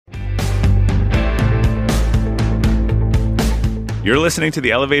You're listening to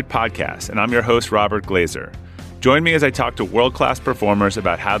the Elevate Podcast, and I'm your host, Robert Glazer. Join me as I talk to world-class performers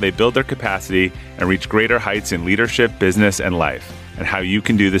about how they build their capacity and reach greater heights in leadership, business, and life, and how you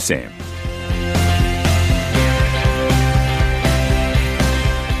can do the same.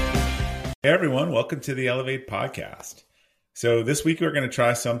 Hey everyone, welcome to the Elevate Podcast. So this week we're going to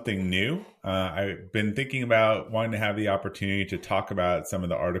try something new. I've been thinking about wanting to have the opportunity to talk about some of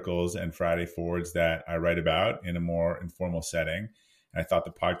the articles and Friday Forwards that I write about in a more informal setting. And I thought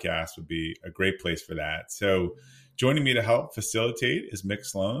the podcast would be a great place for that. So joining me to help facilitate is Mick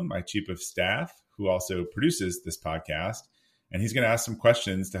Sloan, my Chief of Staff, who also produces this podcast. And he's going to ask some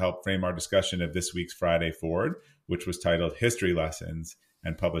questions to help frame our discussion of this week's Friday Forward, which was titled History Lessons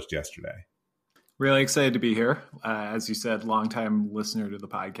and published yesterday. Really excited to be here. As you said, longtime listener to the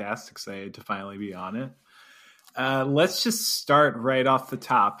podcast, excited to finally be on it. Let's just start right off the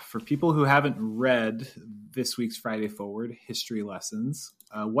top. For people who haven't read this week's Friday Forward, History Lessons,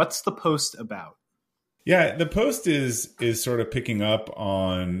 what's the post about? Yeah, the post is sort of picking up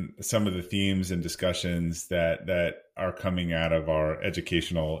on some of the themes and discussions that are coming out of our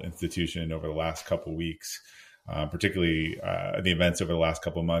educational institution over the last couple of weeks. Particularly the events over the last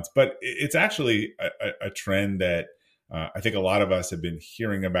couple of months. But it's actually a trend that I think a lot of us have been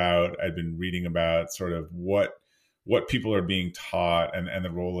hearing about. I've been reading about sort of what people are being taught and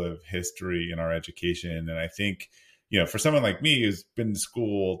the role of history in our education. And I think, for someone like me who's been to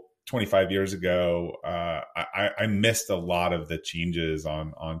school 25 years ago, I missed a lot of the changes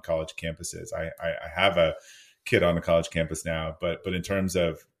on college campuses. I have a kid on a college campus now, but in terms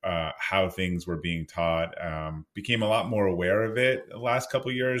of how things were being taught, became a lot more aware of it the last couple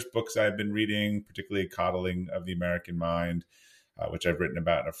of years. Books I've been reading, particularly Coddling of the American Mind, which I've written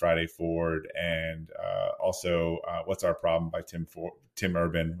about in a Friday Forward, and also What's Our Problem by Tim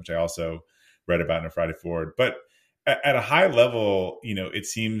Urban, which I also read about in a Friday Forward. But at a high level, it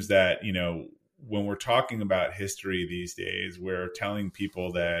seems that, when we're talking about history these days, we're telling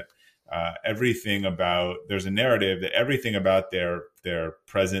people that there's a narrative that everything about their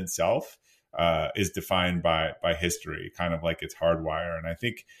present self is defined by history, kind of like it's hardwired. And I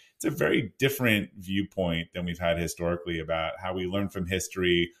think it's a very different viewpoint than we've had historically about how we learn from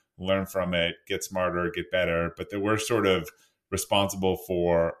history, learn from it, get smarter, get better, but that we're sort of responsible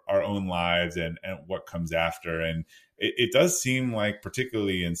for our own lives and what comes after. And it does seem like,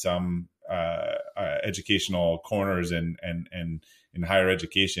 particularly in some educational corners and in higher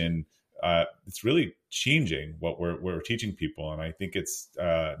education, it's really changing what we're teaching people. And I think it's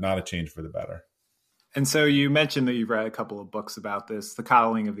not a change for the better. And so you mentioned that you've read a couple of books about this, The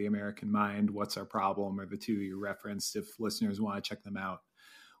Coddling of the American Mind, What's Our Problem, are the two you referenced if listeners want to check them out.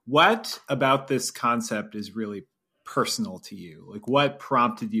 What about this concept is really personal to you? Like, what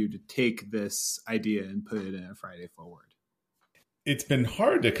prompted you to take this idea and put it in a Friday Forward? It's been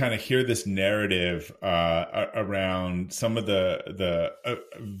hard to kind of hear this narrative around some of the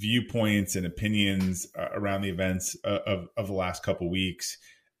viewpoints and opinions around the events of the last couple of weeks,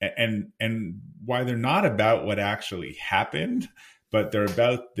 and why they're not about what actually happened, but they're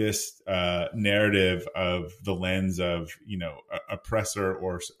about this narrative of the lens of oppressor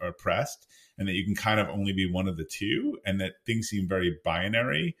or oppressed, and that you can kind of only be one of the two, and that things seem very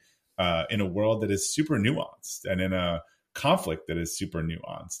binary in a world that is super nuanced and in a conflict that is super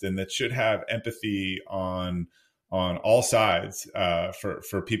nuanced, and that should have empathy on all sides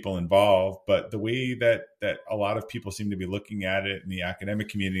for people involved. But the way that a lot of people seem to be looking at it in the academic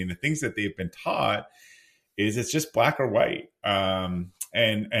community and the things that they've been taught is it's just black or white. And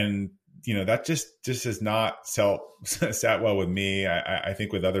that just has not sat well with me. I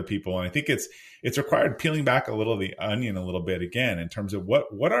think with other people, and I think it's required peeling back a little of the onion a little bit again in terms of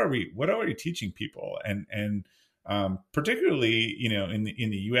what are we teaching people, and particularly, in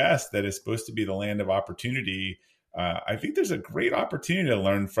the U.S. that is supposed to be the land of opportunity. I think there's a great opportunity to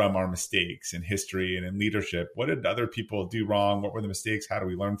learn from our mistakes in history and in leadership. What did other people do wrong? What were the mistakes? How do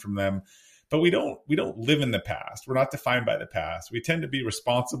we learn from them? But we don't live in the past. We're not defined by the past. We tend to be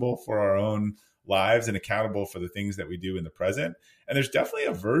responsible for our own lives and accountable for the things that we do in the present. And there's definitely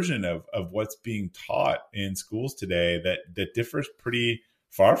a version of what's being taught in schools today that differs pretty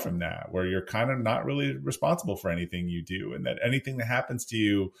far from that, where you're kind of not really responsible for anything you do, and that anything that happens to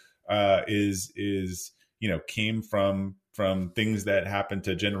you came from things that happened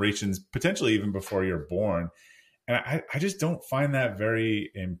to generations potentially even before you're born. And I just don't find that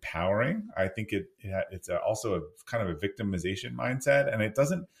very empowering. I think it's also a kind of a victimization mindset, and it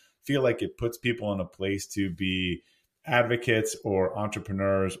doesn't feel like it puts people in a place to be advocates or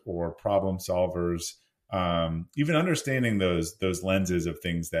entrepreneurs or problem solvers, even understanding those lenses of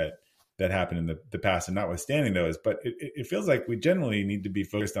things that that happened in the past, and notwithstanding those. But it feels like we generally need to be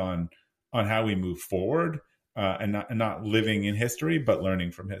focused on how we move forward, and not living in history, but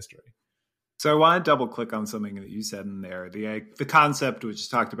learning from history. So I want to double click on something that you said in there, the concept which is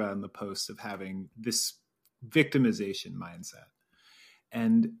talked about in the post of having this victimization mindset.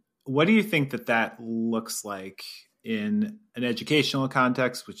 And what do you think that looks like in an educational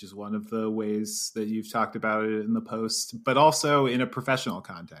context, which is one of the ways that you've talked about it in the post, but also in a professional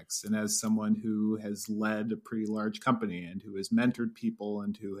context? And as someone who has led a pretty large company and who has mentored people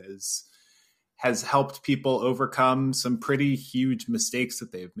and who has helped people overcome some pretty huge mistakes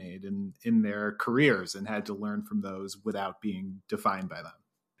that they've made in their careers and had to learn from those without being defined by them.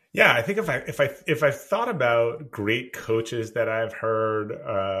 Yeah, I think if I've thought about great coaches that I've heard,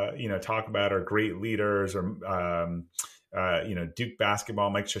 talk about, or great leaders, or Duke basketball,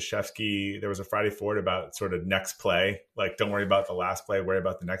 Mike Krzyzewski. There was a Friday Forward about sort of next play, like don't worry about the last play, worry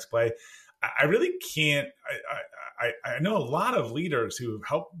about the next play. I really can't. I know a lot of leaders who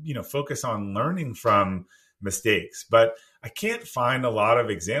help focus on learning from mistakes, but I can't find a lot of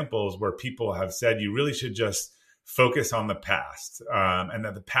examples where people have said you really should just focus on the past, and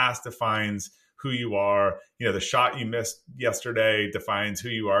that the past defines who you are. The shot you missed yesterday defines who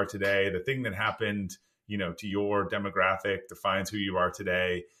you are today. The thing that happened, to your demographic defines who you are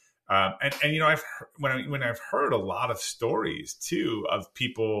today. When I've heard a lot of stories too of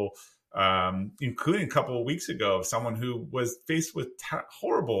people, including a couple of weeks ago, of someone who was faced with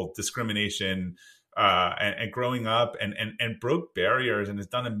horrible discrimination, and growing up and broke barriers and has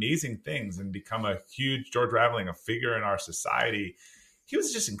done amazing things and become a huge George Raveling, a figure in our society. He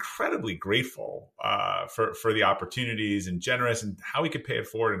was just incredibly grateful for the opportunities, and generous, and how he could pay it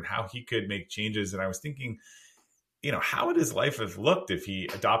forward and how he could make changes. And I was thinking, how would his life have looked if he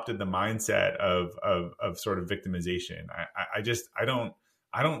adopted the mindset of sort of victimization?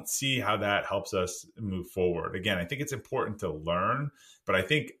 I don't see how that helps us move forward. Again, I think it's important to learn, but I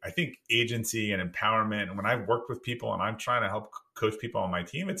think agency and empowerment. And when I've worked with people and I'm trying to help coach people on my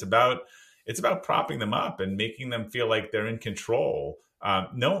team, it's about propping them up and making them feel like they're in control.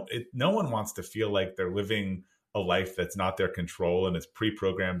 No one wants to feel like they're living a life that's not their control and it's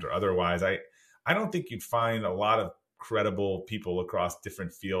pre-programmed or otherwise. I don't think you'd find a lot of credible people across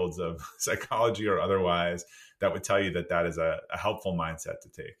different fields of psychology or otherwise that would tell you that is a helpful mindset to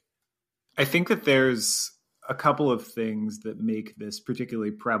take. I think that there's a couple of things that make this particularly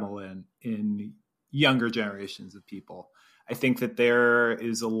prevalent in younger generations of people. I think that there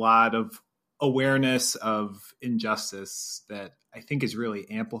is a lot of awareness of injustice that I think is really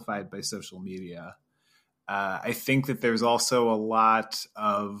amplified by social media. I think that there's also a lot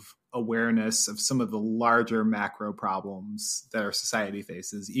of awareness of some of the larger macro problems that our society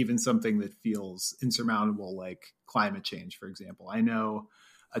faces, even something that feels insurmountable like climate change, for example. I know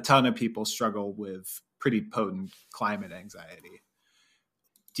a ton of people struggle with pretty potent climate anxiety.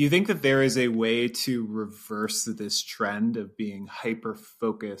 Do you think that there is a way to reverse this trend of being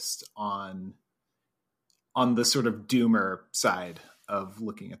hyper-focused on the sort of doomer side of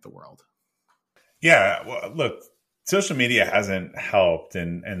looking at the world? Yeah, well, look, social media hasn't helped.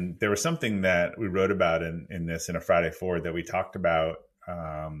 And there was something that we wrote about in a Friday Forward that we talked about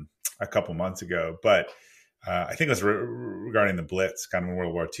a couple months ago. But I think it was regarding the Blitz, kind of in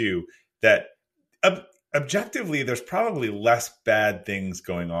World War II, that objectively, there's probably less bad things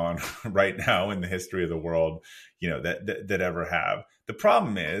going on right now in the history of the world, that ever have. The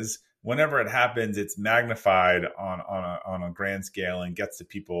problem is, whenever it happens, it's magnified on a grand scale and gets to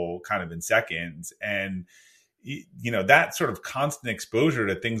people kind of in seconds. And that sort of constant exposure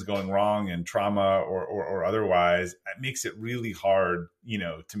to things going wrong and trauma or otherwise, it makes it really hard,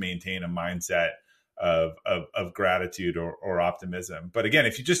 to maintain a mindset of gratitude or optimism. But again,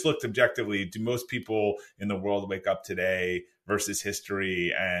 if you just looked objectively, do most people in the world wake up today versus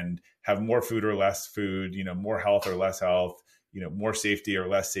history and have more food or less food, more health or less health, more safety or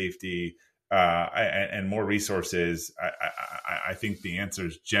less safety, and more resources? I think the answer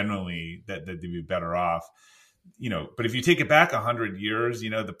is generally that they'd be better off. But if you take it back 100 years,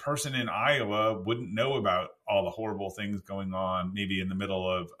 the person in Iowa wouldn't know about all the horrible things going on, maybe in the middle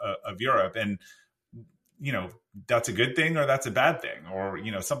of Europe. And, that's a good thing or that's a bad thing, or,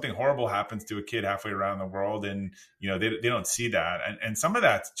 something horrible happens to a kid halfway around the world and, they don't see that. And some of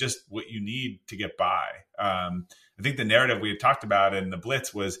that's just what you need to get by. I think the narrative we had talked about in the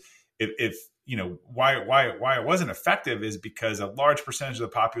Blitz was if why it wasn't effective is because a large percentage of the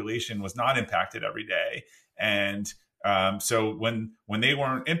population was not impacted every day. And so when they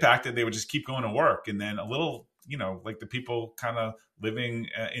weren't impacted, they would just keep going to work. And then a little, like the people kind of living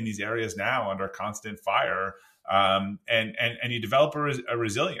in these areas now under constant fire, and you develop a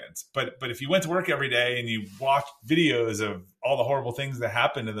resilience. But if you went to work every day and you watched videos of all the horrible things that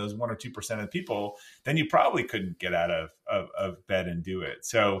happen to those 1 or 2% of people, then you probably couldn't get out of bed and do it.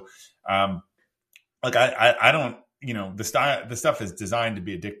 So, like I don't, the stuff is designed to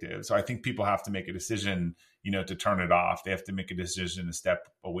be addictive. So I think people have to make a decision, to turn it off. They have to make a decision to step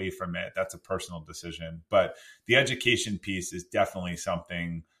away from it. That's a personal decision. But the education piece is definitely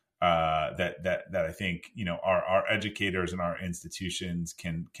something that I think, our educators and our institutions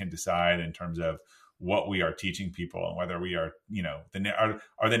can decide in terms of what we are teaching people, and whether we are,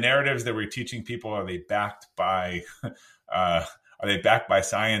 are the narratives that we're teaching people, are they backed by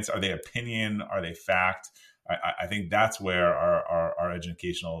science? Are they opinion? Are they fact? I think that's where our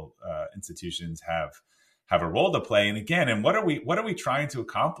educational institutions have a role to play. And again, what are we trying to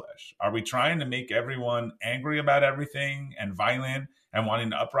accomplish? Are we trying to make everyone angry about everything and violent and wanting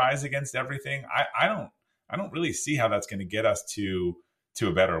to uprise against everything? I don't really see how that's going to get us to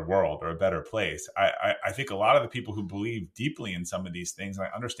a better world or a better place. I think a lot of the people who believe deeply in some of these things, and I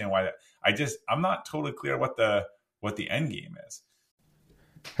understand why, I'm not totally clear what the end game is.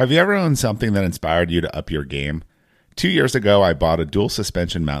 Have you ever owned something that inspired you to up your game? 2 years ago, I bought a dual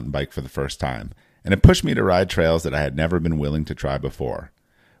suspension mountain bike for the first time, and it pushed me to ride trails that I had never been willing to try before.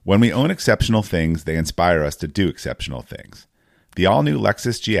 When we own exceptional things, they inspire us to do exceptional things. The all-new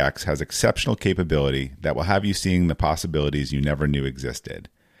Lexus GX has exceptional capability that will have you seeing the possibilities you never knew existed.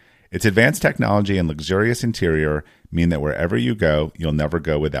 Its advanced technology and luxurious interior mean that wherever you go, you'll never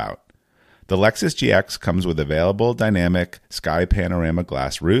go without. The Lexus GX comes with available dynamic sky panorama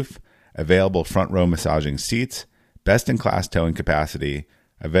glass roof, available front-row massaging seats, best-in-class towing capacity,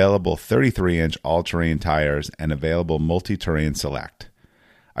 available 33-inch all-terrain tires, and available multi-terrain select.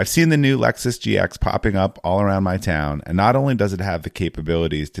 I've seen the new Lexus GX popping up all around my town, and not only does it have the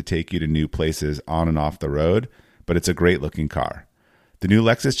capabilities to take you to new places on and off the road, but it's a great-looking car. The new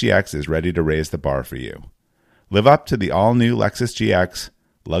Lexus GX is ready to raise the bar for you. Live up to the all-new Lexus GX,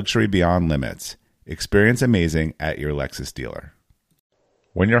 luxury beyond limits. Experience amazing at your Lexus dealer.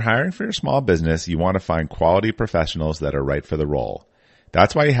 When you're hiring for your small business, you want to find quality professionals that are right for the role.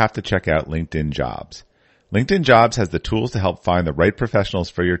 That's why you have to check out LinkedIn Jobs. LinkedIn Jobs has the tools to help find the right professionals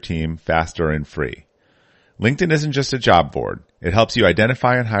for your team faster and free. LinkedIn isn't just a job board. It helps you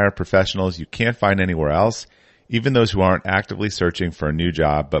identify and hire professionals you can't find anywhere else, even those who aren't actively searching for a new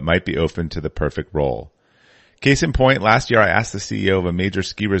job but might be open to the perfect role. Case in point, last year I asked the CEO of a major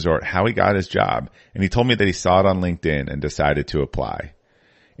ski resort how he got his job, and he told me that he saw it on LinkedIn and decided to apply.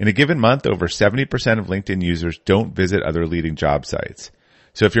 In a given month, over 70% of LinkedIn users don't visit other leading job sites.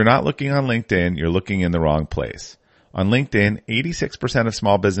 So if you're not looking on LinkedIn, you're looking in the wrong place. On LinkedIn, 86% of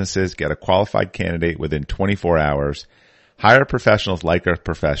small businesses get a qualified candidate within 24 hours. Hire professionals like a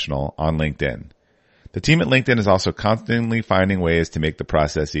professional on LinkedIn. The team at LinkedIn is also constantly finding ways to make the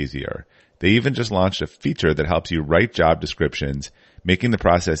process easier. They even just launched a feature that helps you write job descriptions, making the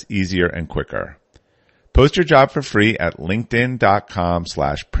process easier and quicker. Post your job for free at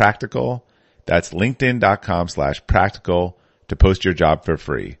linkedin.com/practical. That's linkedin.com/practical to post your job for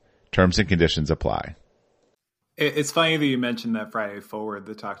free. Terms and conditions apply. It's funny that you mentioned that Friday Forward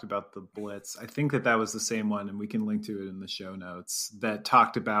that talked about the Blitz. I think that was the same one, and we can link to it in the show notes, that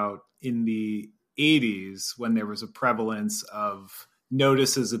talked about in the 80s when there was a prevalence of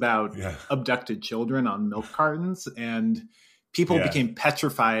notices about abducted children on milk cartons, and people became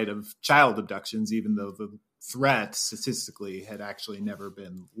petrified of child abductions, even though the threat statistically had actually never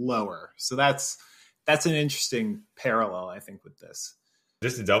been lower. So that's an interesting parallel, I think, with this.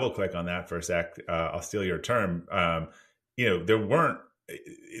 Just to double click on that for a sec, I'll steal your term. There weren't.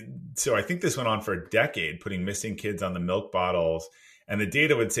 So I think this went on for a decade, putting missing kids on the milk bottles, and the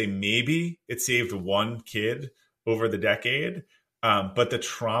data would say maybe it saved one kid over the decade. But the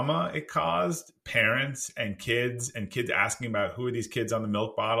trauma it caused parents and kids asking about who are these kids on the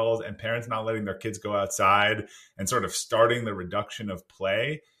milk bottles, and parents not letting their kids go outside and sort of starting the reduction of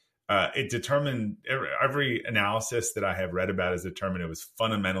play. It determined, every analysis that I have read about has determined it was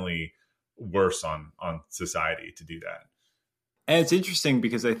fundamentally worse on society to do that. And it's interesting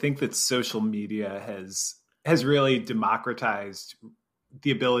because I think that social media has really democratized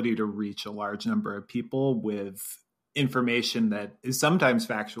the ability to reach a large number of people with information that is sometimes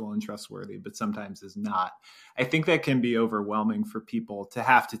factual and trustworthy, but sometimes is not. I think that can be overwhelming for people to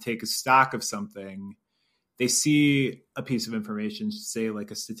have to take a stock of something. They see a piece of information, say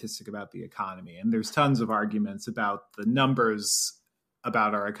like a statistic about the economy, and there's tons of arguments about the numbers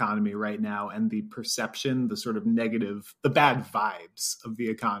about our economy right now and the perception, the sort of negative, the bad vibes of the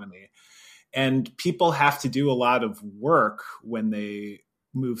economy. And people have to do a lot of work when they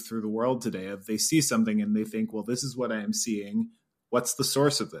move through the world today of they see something and they think, well, this is what I am seeing. What's the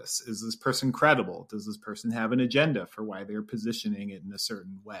source of this? Is this person credible? Does this person have an agenda for why they're positioning it in a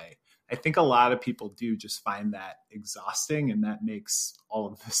certain way? I think a lot of people do just find that exhausting, and that makes all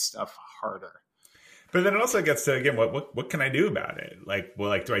of this stuff harder. But then it also gets to, again, what can I do about it?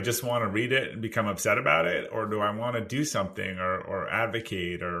 Do I just want to read it and become upset about it? Or do I want to do something or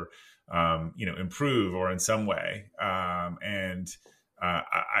advocate or, improve or in some way?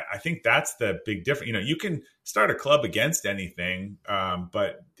 I think that's the big difference. You can start a club against anything,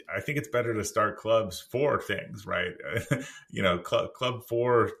 but I think it's better to start clubs for things, right? Club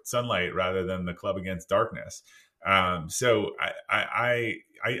for sunlight rather than the club against darkness. So I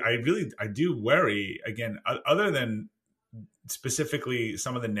do worry, again, other than specifically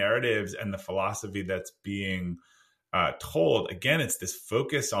some of the narratives and the philosophy that's being told. Again, it's this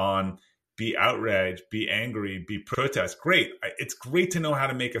focus on be outraged, be angry, be protest. Great. It's great to know how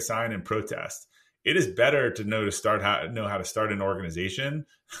to make a sign and protest. It is better to know how to start an organization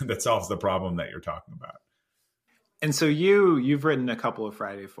that solves the problem that you're talking about. And so you've written a couple of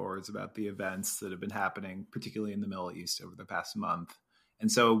Friday Forwards about the events that have been happening, particularly in the Middle East over the past month.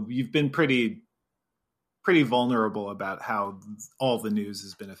 And so you've been pretty vulnerable about how all the news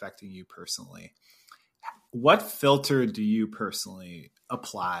has been affecting you personally. What filter do you personally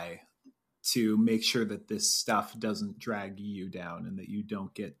apply to make sure that this stuff doesn't drag you down and that you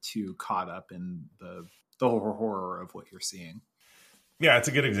don't get too caught up in the horror of what you're seeing? Yeah, it's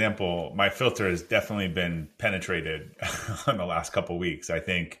a good example. My filter has definitely been penetrated in the last couple of weeks. I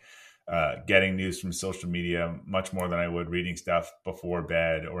think getting news from social media much more than I would reading stuff before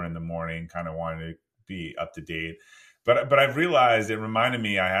bed or in the morning, kind of wanting to be up to date. But I've realized it reminded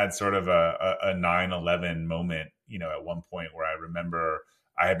me I had sort of a 9/11 moment, at one point where I remember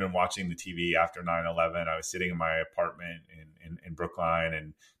I had been watching the TV after 9/11. I was sitting in my apartment in Brookline,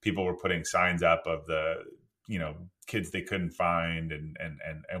 and people were putting signs up of the kids they couldn't find and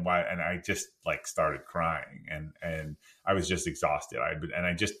why, and I just started crying and I was just exhausted.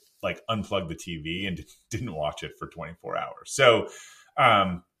 I just unplugged the TV and didn't watch it for 24 hours. So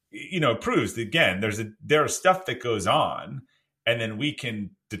it proves that, again, there's stuff that goes on, and then we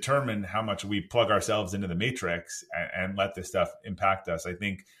can determine how much we plug ourselves into the matrix and let this stuff impact us. I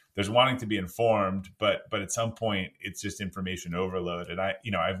think there's wanting to be informed, but at some point it's just information overload. And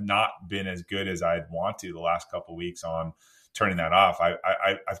I've not been as good as I'd want to the last couple of weeks on turning that off.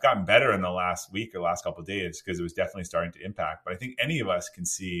 I've gotten better in the last week or last couple of days because it was definitely starting to impact. But I think any of us can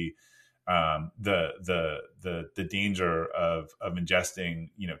see the danger of ingesting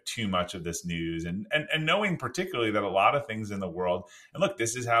too much of this news and knowing particularly that a lot of things in the world, and look,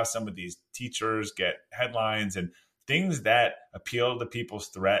 this is how some of these teachers get headlines, and things that appeal to people's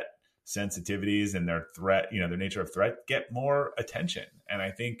threat sensitivities and their threat, their nature of threat, get more attention. And I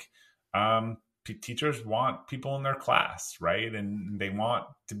think teachers want people in their class, right? And they want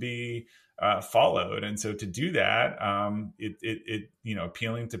to be followed. And so to do that,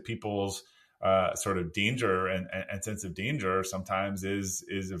 appealing to people's sort of danger and sense of danger sometimes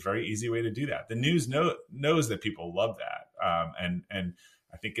is a very easy way to do that. The news knows that people love that. And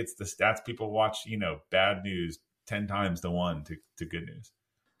I think it's the stats people watch, bad news 10 times to 1 to good news.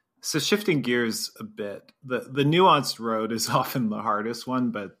 So shifting gears a bit, the nuanced road is often the hardest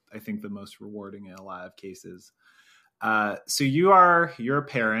one, but I think the most rewarding in a lot of cases. So you're a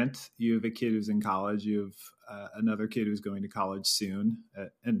parent, you have a kid who's in college, you have another kid who's going to college soon,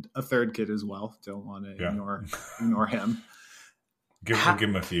 and a third kid as well. Don't want to ignore him. Give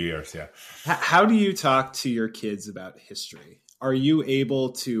him a few years. Yeah. How do you talk to your kids about history? Are you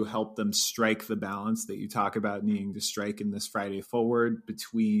able to help them strike the balance that you talk about needing to strike in this Friday Forward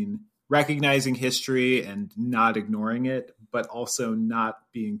between recognizing history and not ignoring it, but also not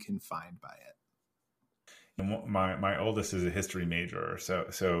being confined by it? And my oldest is a history major, so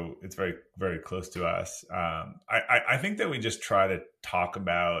it's very, very close to us. I think that we just try to talk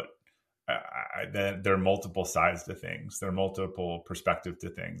about that there are multiple sides to things. There are multiple perspectives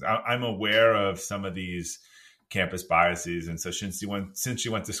to things. I'm aware of some of these campus biases, and so since she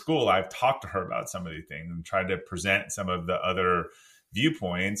went to school, I've talked to her about some of these things and tried to present some of the other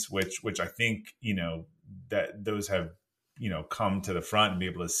viewpoints, which I think that those have come to the front and be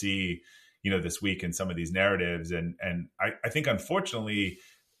able to see this week in some of these narratives, and I think unfortunately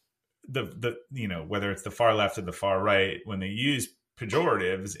the whether it's the far left or the far right, when they use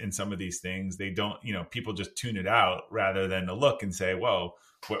pejoratives in some of these things, they don't people just tune it out rather than to look and say, well,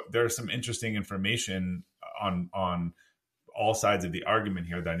 there's some interesting information on all sides of the argument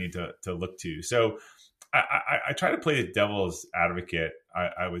here that I need to look to. So I try to play the devil's advocate,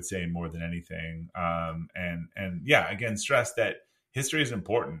 I would say, more than anything. And yeah, again, stress that history is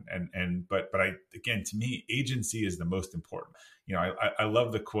important, but again, to me, agency is the most important. I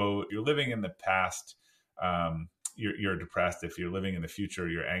love the quote: "You're living in the past, you're depressed. If you're living in the future,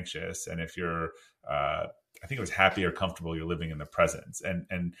 you're anxious, and if you're I think it was happy or comfortable, you're living in the present."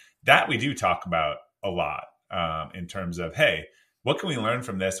 And that we do talk about a lot in terms of, hey, what can we learn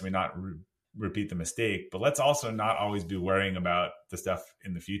from this? We not repeat the mistake, but let's also not always be worrying about the stuff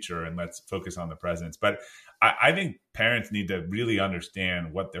in the future, and let's focus on the present. But I think parents need to really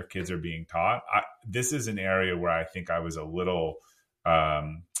understand what their kids are being taught. This is an area where I think I was a little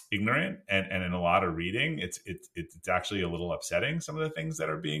ignorant, and in a lot of reading, it's actually a little upsetting, some of the things that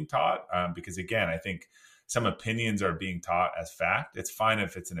are being taught, because again, I think some opinions are being taught as fact. It's fine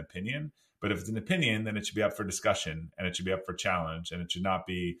if it's an opinion, but if it's an opinion, then it should be up for discussion, and it should be up for challenge, and it should not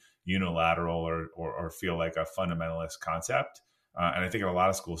be unilateral or feel like a fundamentalist concept. And I think in a lot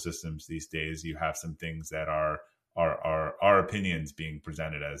of school systems these days, you have some things that are opinions being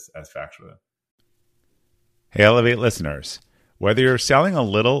presented as factual. Hey, Elevate listeners, whether you're selling a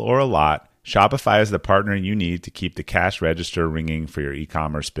little or a lot, Shopify is the partner you need to keep the cash register ringing for your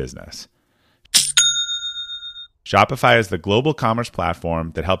e-commerce business. Shopify is the global commerce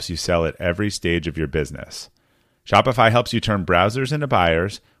platform that helps you sell at every stage of your business. Shopify helps you turn browsers into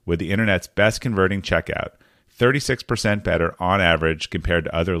buyers with the internet's best converting checkout, 36% better on average compared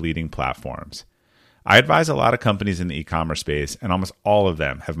to other leading platforms. I advise a lot of companies in the e-commerce space, and almost all of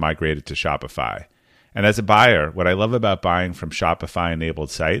them have migrated to Shopify. And as a buyer, what I love about buying from Shopify-enabled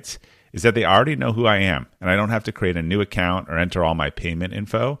sites is that they already know who I am, and I don't have to create a new account or enter all my payment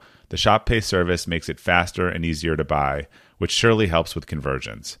info. The Shop Pay service makes it faster and easier to buy, which surely helps with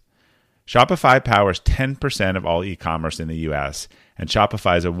conversions. Shopify powers 10% of all e-commerce in the U.S., and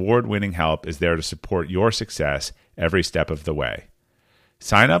Shopify's award-winning help is there to support your success every step of the way.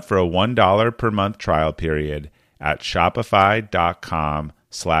 Sign up for a $1 per month trial period at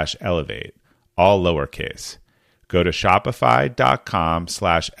shopify.com/elevate, all lowercase. Go to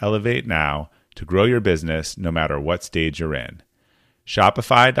shopify.com/elevate now to grow your business no matter what stage you're in.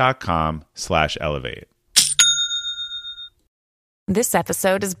 Shopify.com/elevate. This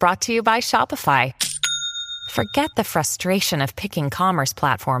episode is brought to you by Shopify. Forget the frustration of picking commerce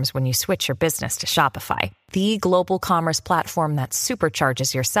platforms when you switch your business to Shopify, the global commerce platform that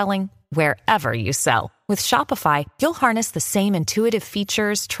supercharges your selling wherever you sell. With Shopify, you'll harness the same intuitive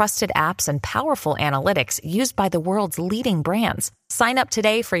features, trusted apps, and powerful analytics used by the world's leading brands. Sign up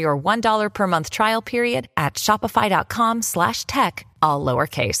today for your $1 per month trial period at shopify.com/tech, all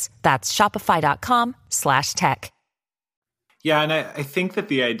lowercase. That's shopify.com/tech. Yeah, and I think that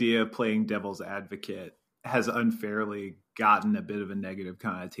the idea of playing devil's advocate has unfairly gotten a bit of a negative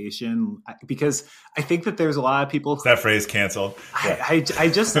connotation, because I think that there's a lot of people. Is that phrase canceled? I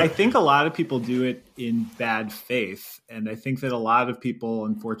think a lot of people do it in bad faith. And I think that a lot of people,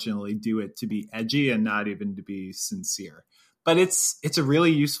 unfortunately, do it to be edgy and not even to be sincere. But it's a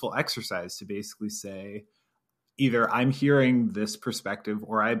really useful exercise to basically say, either I'm hearing this perspective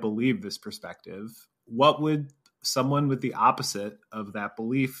or I believe this perspective. What would someone with the opposite of that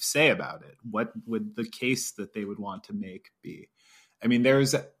belief say about it? What would the case that they would want to make be? I mean,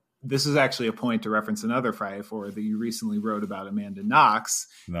 this is actually a point to reference another Friday Forward that you recently wrote about Amanda Knox.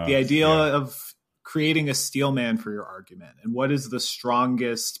 The idea of creating a steel man for your argument, and what is the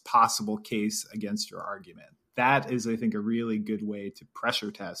strongest possible case against your argument. That is, I think, a really good way to pressure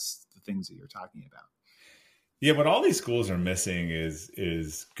test the things that you're talking about. Yeah, what all these schools are missing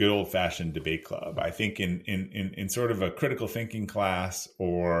is good old fashioned debate club. I think in sort of a critical thinking class,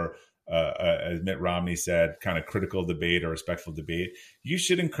 or as Mitt Romney said, kind of critical debate or respectful debate, you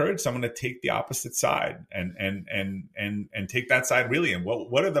should encourage someone to take the opposite side and take that side really. And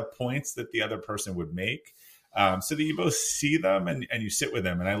what are the points that the other person would make, so that you both see them and you sit with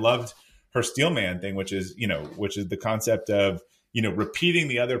them. And I loved her steelman thing, which is the concept of repeating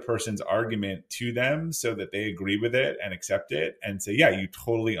the other person's argument to them so that they agree with it and accept it and say, yeah, you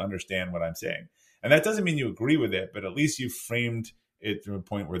totally understand what I'm saying. And that doesn't mean you agree with it, but at least you framed it to a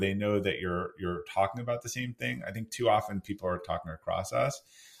point where they know that you're talking about the same thing. I think too often people are talking across us.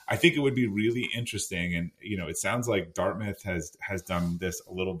 I think it would be really interesting. And, it sounds like Dartmouth has done this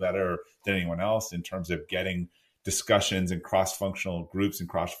a little better than anyone else in terms of getting discussions and cross-functional groups and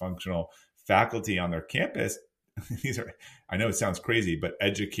cross-functional faculty on their campus. These are, I know it sounds crazy, but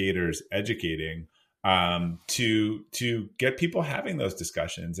educators educating to get people having those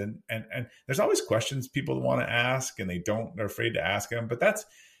discussions. And there's always questions people want to ask and they're afraid to ask them, but that's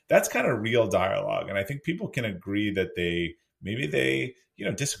kind of real dialogue. And I think people can agree that they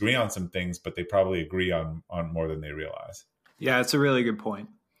disagree on some things, but they probably agree on more than they realize. Yeah, it's a really good point.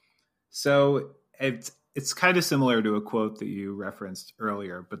 So it's kind of similar to a quote that you referenced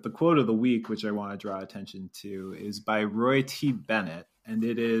earlier, but the quote of the week, which I want to draw attention to, is by Roy T. Bennett, and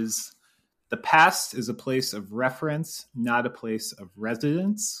it is, "The past is a place of reference, not a place of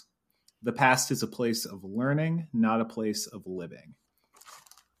residence. The past is a place of learning, not a place of living."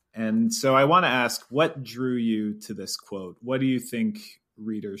 And so I want to ask, what drew you to this quote? What do you think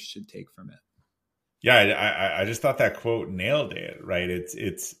readers should take from it? Yeah, I just thought that quote nailed it, right?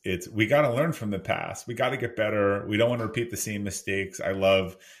 It's we got to learn from the past. We got to get better. We don't want to repeat the same mistakes. I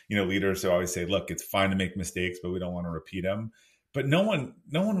love, leaders who always say, look, it's fine to make mistakes, but we don't want to repeat them. But no one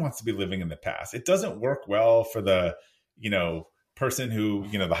wants to be living in the past. It doesn't work well for the, person who,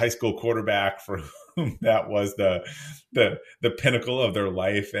 the high school quarterback for whom that was the pinnacle of their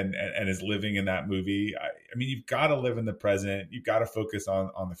life and is living in that movie. I mean, you've got to live in the present. You've got to focus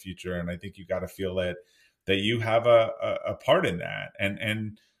on the future. And I think you've got to feel that you have a part in that.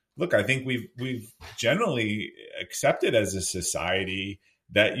 And look, I think we've generally accepted as a society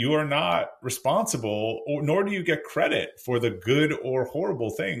that you are not responsible, nor do you get credit for the good or horrible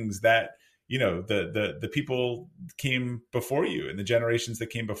things that the people came before you and the generations that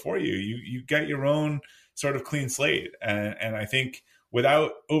came before you. You get your own sort of clean slate, and I think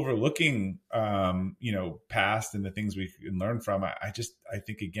without overlooking past and the things we can learn from, I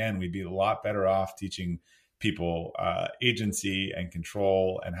think again we'd be a lot better off teaching people agency and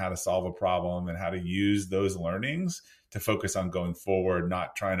control and how to solve a problem and how to use those learnings to focus on going forward,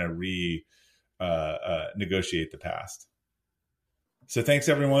 not trying to negotiate the past. So thanks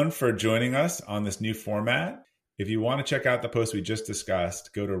everyone for joining us on this new format. If you want to check out the post we just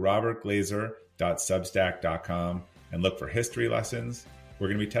discussed, go to robertglazer.substack.com and look for history lessons. We're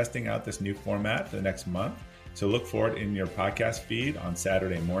going to be testing out this new format for the next month, so look for it in your podcast feed on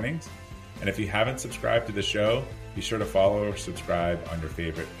Saturday mornings. And if you haven't subscribed to the show, be sure to follow or subscribe on your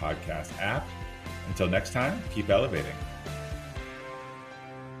favorite podcast app. Until next time, keep elevating.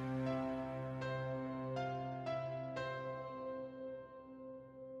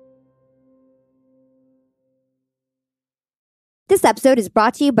 This episode is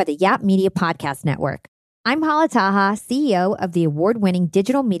brought to you by the Yap Media Podcast Network. I'm Hala Taha, CEO of the award-winning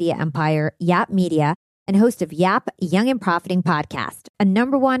digital media empire, Yap Media, and host of Yap Young and Profiting Podcast, a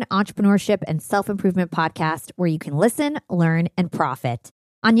 #1 entrepreneurship and self-improvement podcast where you can listen, learn, and profit.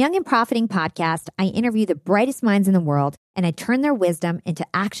 On Young and Profiting Podcast, I interview the brightest minds in the world, and I turn their wisdom into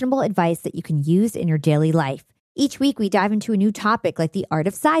actionable advice that you can use in your daily life. Each week, we dive into a new topic like the art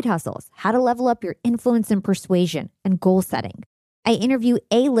of side hustles, how to level up your influence and persuasion, and goal setting. I interview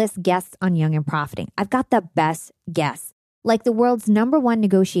A-list guests on Young and Profiting. I've got the best guests, like the world's #1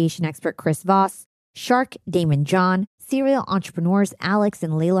 negotiation expert, Chris Voss, Shark Damon John, serial entrepreneurs Alex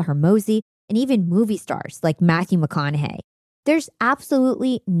and Layla Hermosi, and even movie stars like Matthew McConaughey. There's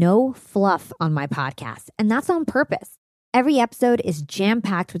absolutely no fluff on my podcast, and that's on purpose. Every episode is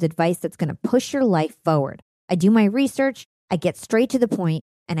jam-packed with advice that's going to push your life forward. I do my research, I get straight to the point,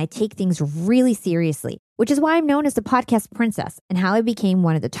 and I take things really seriously, which is why I'm known as the podcast princess and how I became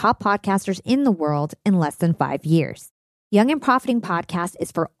one of the top podcasters in the world in less than 5 years. Young and Profiting Podcast is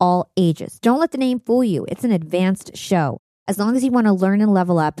for all ages. Don't let the name fool you. It's an advanced show. As long as you want to learn and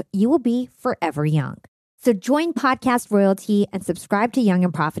level up, you will be forever young. So join podcast royalty and subscribe to Young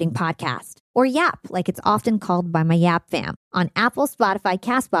and Profiting Podcast, or YAP, like it's often called by my YAP fam, on Apple, Spotify,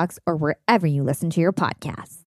 CastBox, or wherever you listen to your podcasts.